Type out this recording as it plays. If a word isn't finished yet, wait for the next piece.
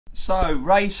So,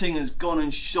 racing has gone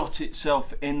and shot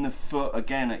itself in the foot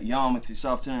again at Yarmouth this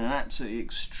afternoon. An absolutely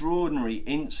extraordinary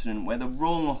incident where the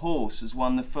wrong horse has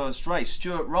won the first race.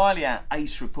 Stuart Riley, our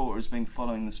ace reporter, has been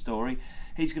following the story.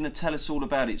 He's going to tell us all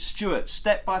about it. Stuart,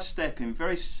 step by step, in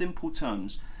very simple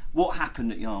terms, what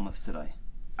happened at Yarmouth today?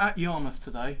 At Yarmouth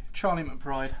today, Charlie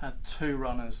McBride had two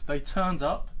runners. They turned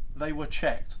up, they were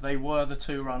checked. They were the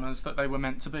two runners that they were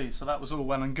meant to be, so that was all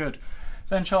well and good.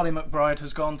 Then Charlie McBride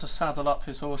has gone to saddle up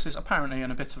his horses, apparently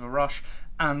in a bit of a rush,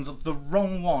 and the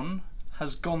wrong one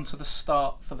has gone to the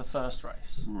start for the first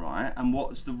race. Right, and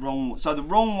what's the wrong one? So the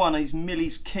wrong one is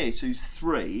Millie's Kiss, who's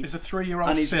 3. Is a 3-year-old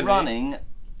and he's filly running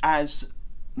as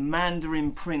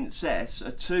Mandarin Princess,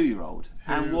 a 2-year-old.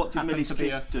 And what did Millie's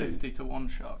Kiss do? 50 to 1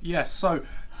 shot. Yes, so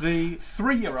the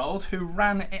 3-year-old who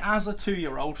ran as a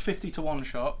 2-year-old 50 to 1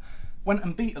 shot went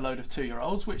and beat a load of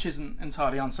 2-year-olds, which isn't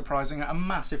entirely unsurprising, at a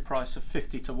massive price of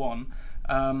 50 to 1.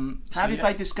 How did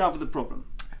they discover the problem?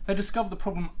 They discovered the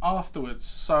problem afterwards.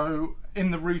 So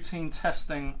in the routine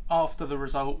testing after the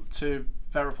result to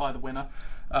verify the winner,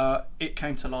 it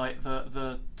came to light that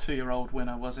the 2-year-old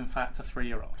winner was in fact a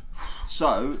 3-year-old.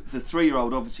 So the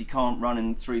 3-year-old obviously can't run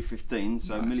in 3:15,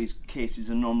 so no. Millie's Kiss is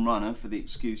a non-runner for the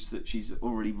excuse that she's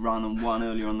already run and won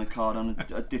earlier on the card on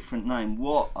a different name.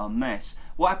 What a mess.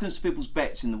 What happens to people's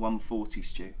bets in the 140,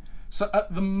 Stu? So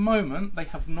at the moment they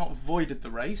have not voided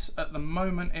the race. At the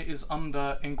moment it is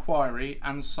under inquiry,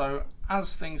 and so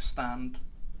as things stand,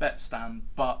 bets stand,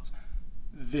 but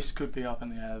this could be up in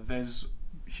the air. There's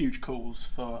huge calls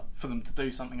for them to do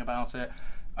something about it.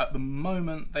 At the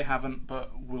moment they haven't,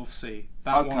 but we'll see.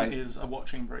 That one is a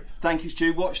watching brief. Thank you,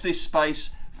 Stu. Watch this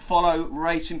space. Follow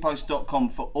racingpost.com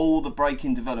for all the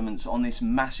breaking developments on this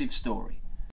massive story.